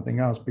for something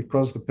else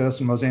because the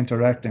person was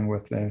interacting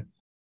with their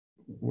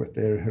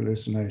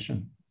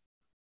hallucination.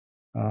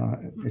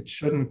 It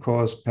shouldn't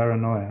cause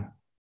paranoia.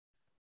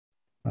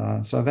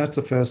 So that's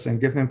the first thing.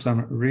 Give them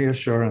some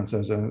reassurance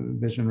as a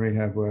vision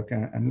rehab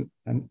worker, and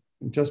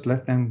just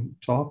let them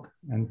talk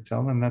and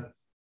tell them that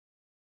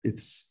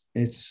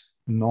it's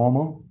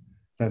normal,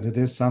 that it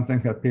is something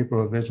that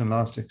people with vision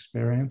loss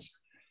experience.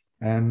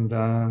 And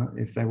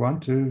if they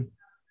want to,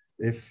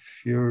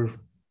 if you're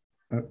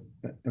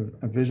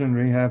a vision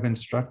rehab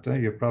instructor,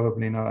 you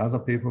probably know other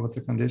people with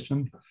the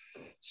condition,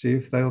 see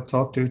if they'll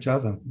talk to each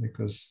other,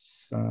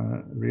 because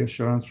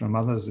reassurance from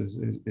others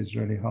is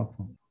really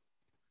helpful.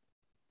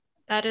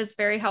 That is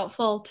very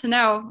helpful to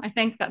know. I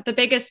think that the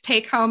biggest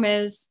take home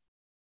is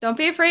don't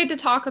be afraid to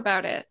talk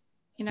about it.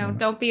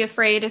 Don't be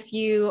afraid if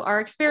you are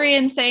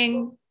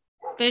experiencing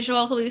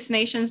visual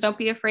hallucinations. Don't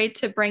be afraid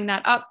to bring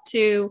that up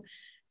to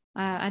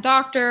a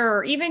doctor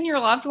or even your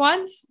loved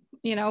ones,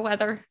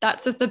 whether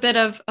that's with a bit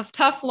of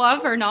tough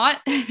love or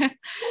not.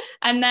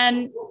 And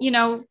then,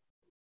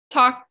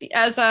 talk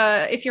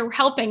if you're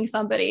helping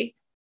somebody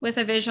with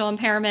a visual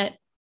impairment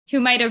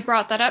who might have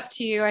brought that up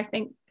to you. I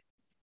think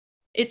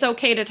it's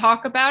okay to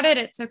talk about it.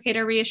 It's okay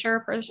to reassure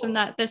a person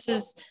that this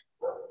is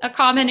a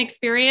common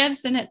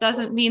experience, and it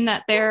doesn't mean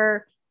that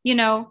they're, in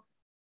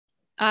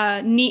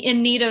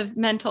need of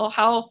mental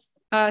health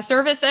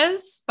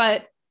services,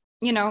 but,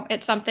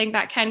 it's something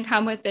that can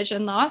come with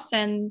vision loss,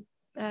 and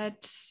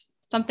it's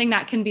something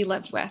that can be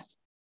lived with.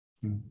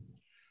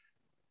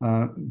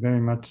 Very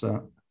much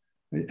so.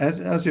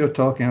 As you're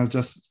talking, I was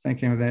just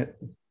thinking that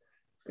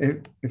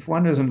if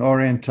one is an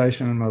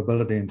orientation and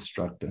mobility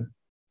instructor,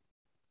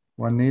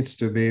 one needs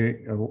to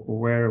be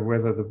aware of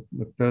whether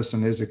the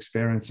person is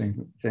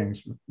experiencing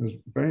things. Because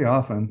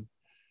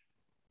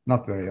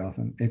not very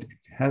often, it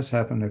has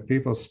happened that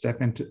people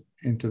step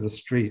into the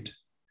street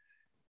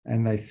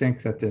and they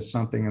think that there's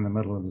something in the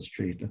middle of the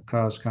street, a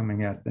car's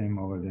coming at them,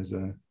 or there's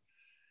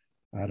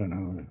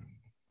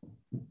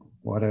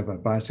whatever,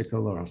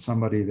 bicycle or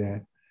somebody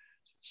there.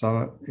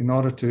 So in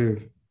order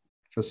to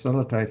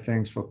facilitate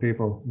things for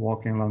people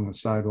walking along the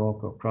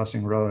sidewalk or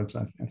crossing roads,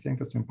 I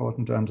think it's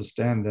important to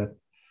understand that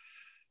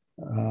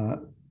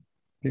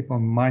people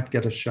might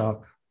get a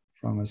shock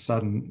from a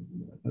sudden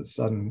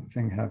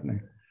thing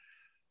happening.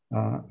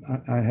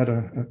 I had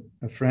a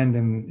friend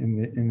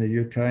in the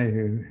UK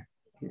who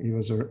he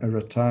was a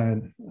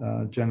retired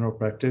general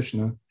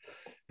practitioner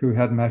who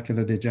had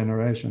macular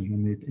degeneration,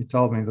 and he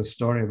told me the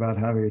story about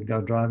how he'd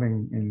go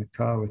driving in the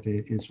car with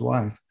his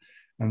wife,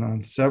 and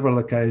on several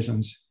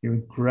occasions he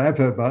would grab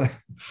her by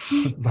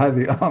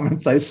the arm and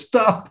say,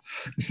 "Stop!"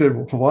 He said,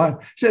 "Well, why?"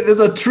 She said, "There's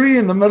a tree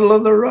in the middle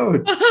of the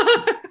road."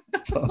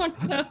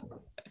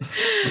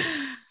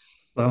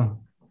 So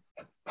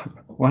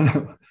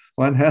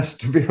one has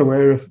to be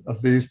aware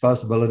of these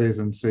possibilities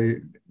and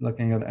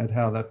looking at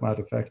how that might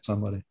affect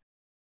somebody.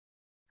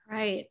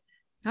 Right.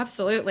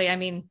 Absolutely. I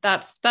mean,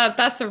 that's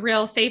a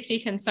real safety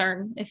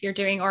concern if you're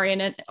doing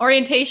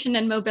orientation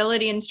and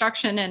mobility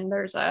instruction and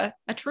there's a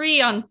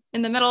tree in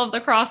the middle of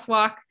the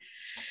crosswalk.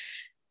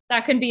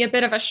 That can be a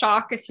bit of a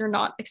shock if you're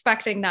not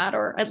expecting that,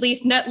 or at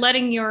least not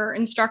letting your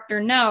instructor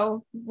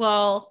know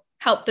will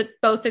help that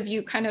both of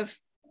you kind of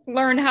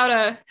learn how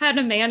to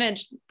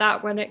manage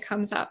that when it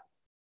comes up.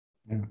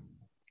 Yeah.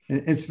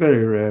 It's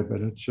very rare,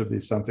 but it should be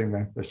something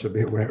that they should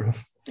be aware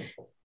of.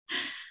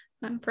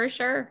 For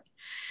sure.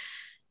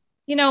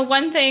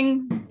 One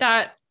thing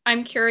that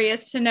I'm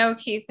curious to know,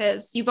 Keith,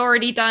 is you've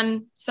already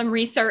done some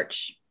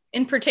research.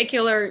 In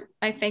particular,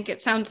 I think it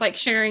sounds like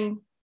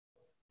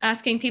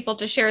asking people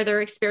to share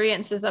their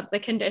experiences of the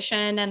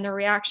condition and their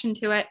reaction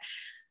to it.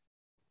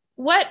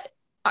 What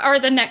are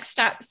the next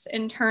steps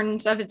in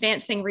terms of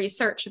advancing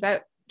research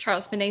about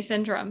Charles Bonnet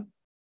syndrome?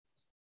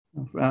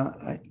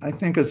 I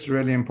think it's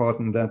really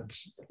important that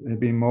there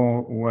be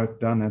more work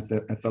done at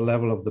the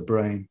level of the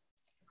brain.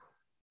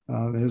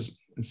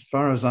 As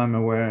far as I'm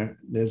aware,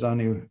 there's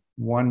only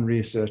one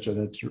researcher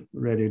that's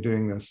really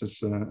doing this.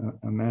 It's a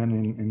man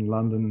in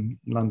London,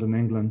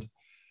 England,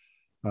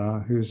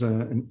 who's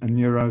a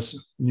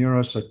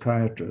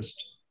neuropsychiatrist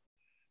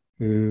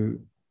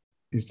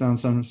who's done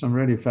some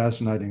really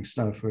fascinating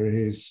stuff where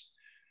he's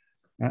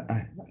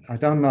I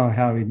don't know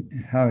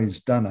how he's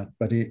done it,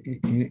 but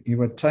he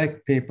would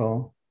take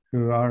people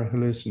who are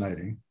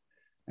hallucinating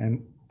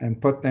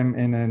and put them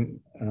in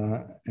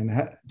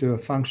do a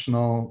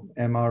functional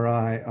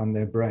MRI on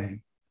their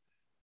brain.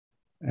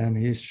 And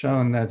he's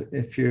shown that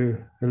if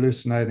you're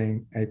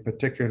hallucinating a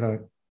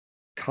particular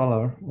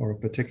color or a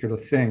particular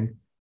thing,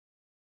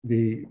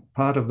 the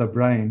part of the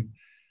brain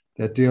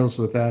that deals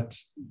with that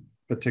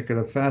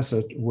particular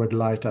facet would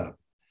light up.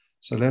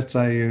 So let's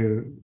say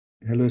you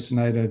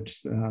hallucinated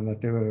that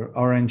there were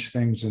orange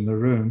things in the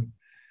room.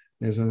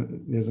 There's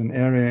an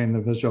area in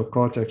the visual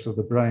cortex of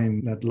the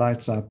brain that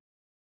lights up,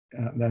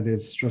 that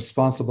is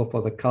responsible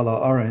for the color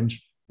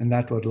orange, and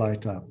that would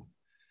light up.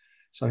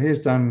 So he's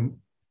done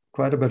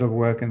quite a bit of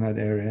work in that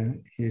area.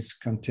 He's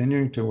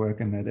continuing to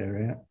work in that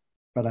area,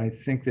 but I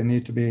think there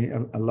need to be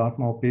a lot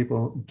more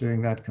people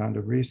doing that kind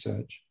of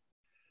research.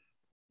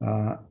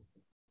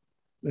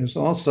 There's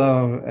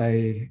also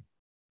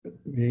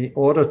the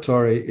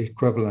auditory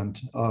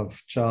equivalent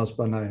of Charles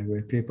Bonnet,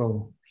 where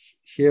people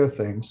hear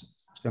things.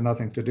 It's got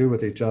nothing to do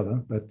with each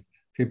other, but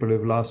people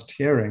who've lost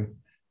hearing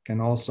can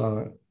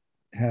also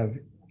have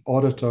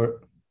auditory,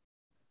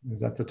 is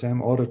that the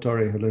term?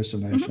 Auditory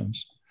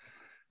hallucinations.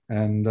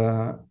 Mm-hmm.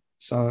 And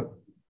so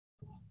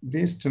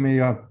these to me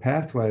are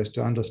pathways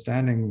to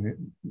understanding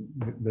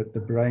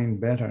the brain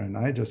better. And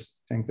I just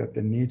think that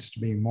there needs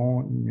to be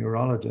more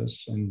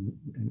neurologists and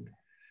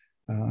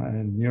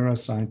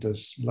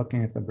neuroscientists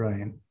looking at the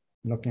brain,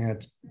 looking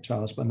at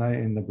Charles Bonnet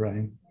in the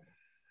brain.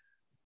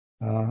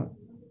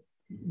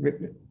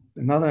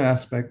 Another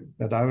aspect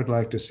that I would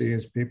like to see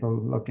is people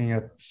looking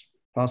at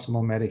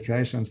possible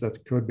medications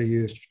that could be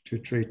used to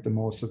treat the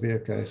more severe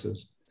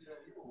cases.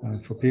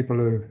 For people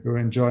who are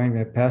enjoying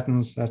their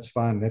patterns, that's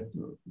fine.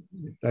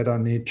 They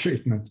don't need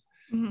treatment.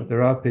 Mm-hmm. But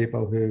there are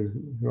people who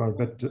are a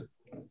bit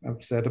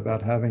upset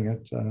about having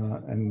it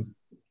and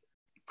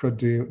could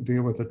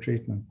deal with the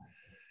treatment.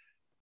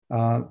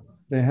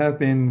 There have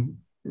been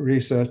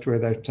research where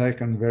they've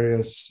taken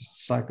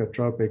various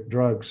psychotropic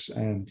drugs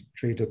and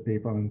treated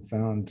people and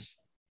found,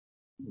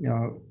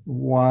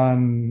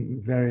 one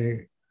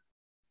very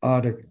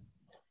odd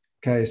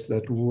case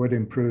that would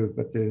improve,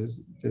 but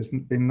there's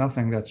been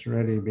nothing that's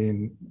really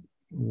been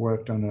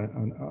worked on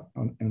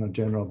a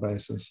general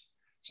basis.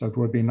 So it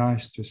would be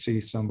nice to see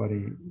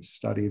somebody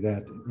study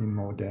that in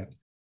more depth.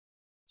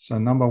 So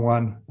number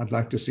one, I'd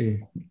like to see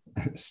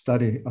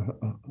study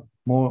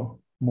more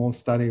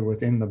study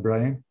within the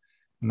brain.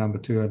 Number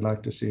two, I'd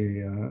like to see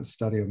a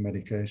study of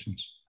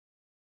medications.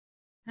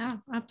 Yeah,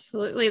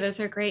 absolutely. Those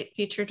are great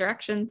future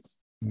directions.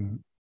 Yeah.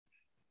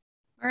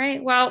 All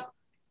right. Well,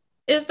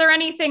 is there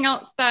anything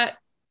else that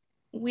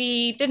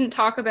we didn't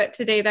talk about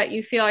today that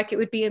you feel like it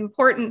would be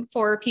important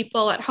for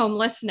people at home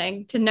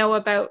listening to know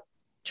about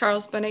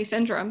Charles Bonnet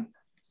syndrome?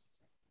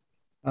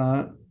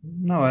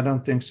 No, I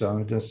don't think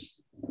so.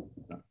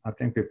 I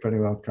think we pretty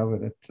well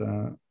covered it.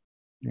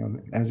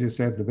 As you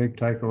said, the big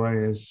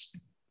takeaway is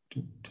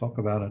to talk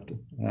about it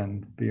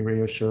and be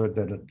reassured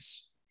that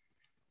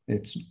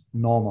it's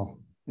normal.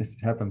 It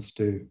happens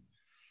to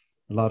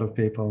a lot of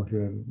people who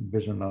have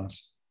vision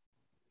loss.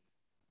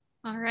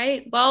 All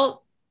right.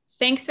 Well,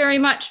 thanks very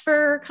much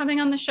for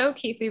coming on the show,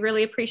 Keith. We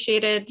really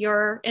appreciated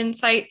your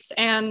insights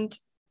and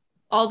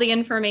all the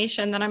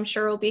information that I'm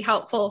sure will be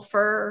helpful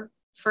for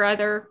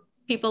other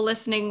people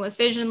listening with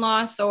vision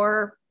loss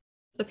or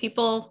the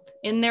people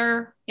in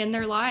their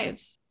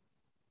lives.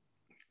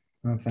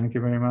 Well, thank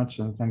you very much.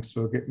 And thanks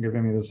for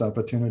giving me this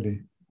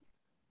opportunity.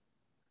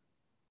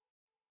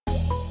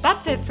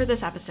 That's it for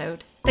this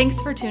episode. Thanks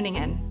for tuning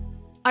in.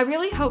 I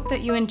really hope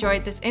that you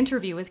enjoyed this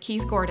interview with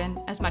Keith Gordon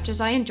as much as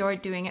I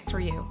enjoyed doing it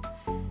for you.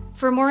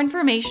 For more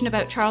information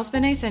about Charles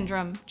Bonnet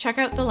syndrome, check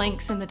out the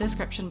links in the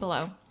description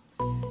below.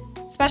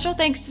 Special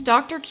thanks to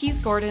Dr. Keith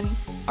Gordon,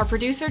 our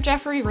producer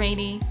Jeffrey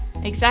Rainey,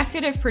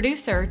 executive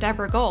producer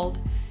Deborah Gold,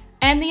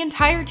 and the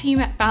entire team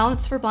at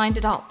Balance for Blind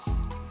Adults.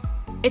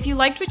 If you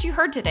liked what you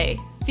heard today,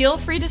 feel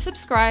free to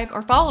subscribe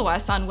or follow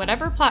us on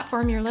whatever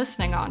platform you're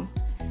listening on.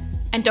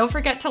 And don't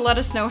forget to let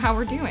us know how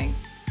we're doing.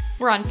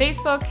 We're on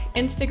Facebook,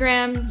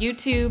 Instagram,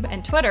 YouTube,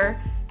 and Twitter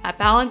at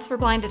Balance for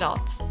Blind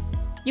Adults.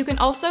 You can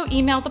also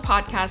email the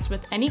podcast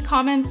with any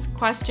comments,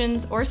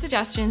 questions, or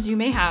suggestions you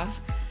may have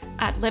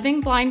at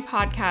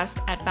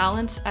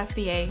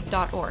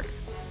livingblindpodcast@balancefba.org.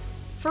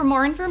 For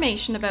more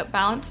information about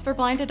Balance for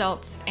Blind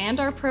Adults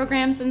and our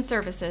programs and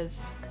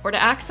services, or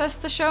to access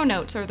the show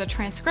notes or the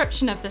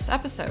transcription of this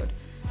episode,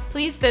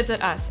 please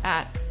visit us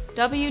at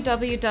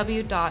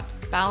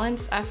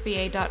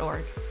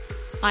www.balancefba.org.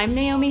 I'm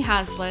Naomi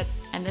Hazlitt,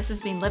 and this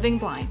has been Living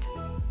Blind.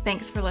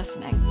 Thanks for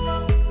listening.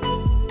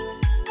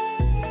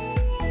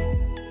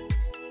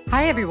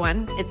 Hi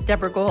everyone, it's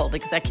Deborah Gold,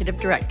 Executive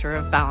Director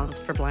of Balance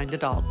for Blind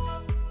Adults.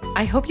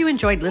 I hope you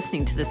enjoyed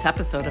listening to this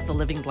episode of the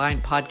Living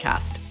Blind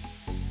podcast.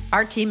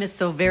 Our team is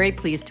so very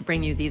pleased to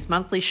bring you these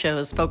monthly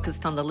shows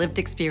focused on the lived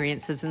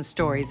experiences and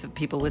stories of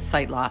people with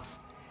sight loss.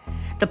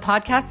 The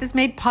podcast is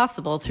made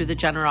possible through the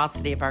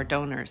generosity of our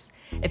donors.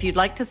 If you'd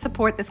like to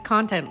support this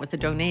content with a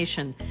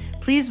donation,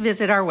 please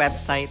visit our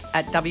website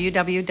at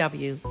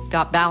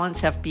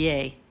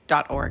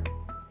www.balancefba.org.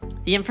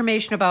 The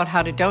information about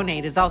how to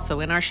donate is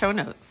also in our show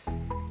notes.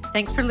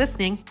 Thanks for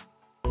listening.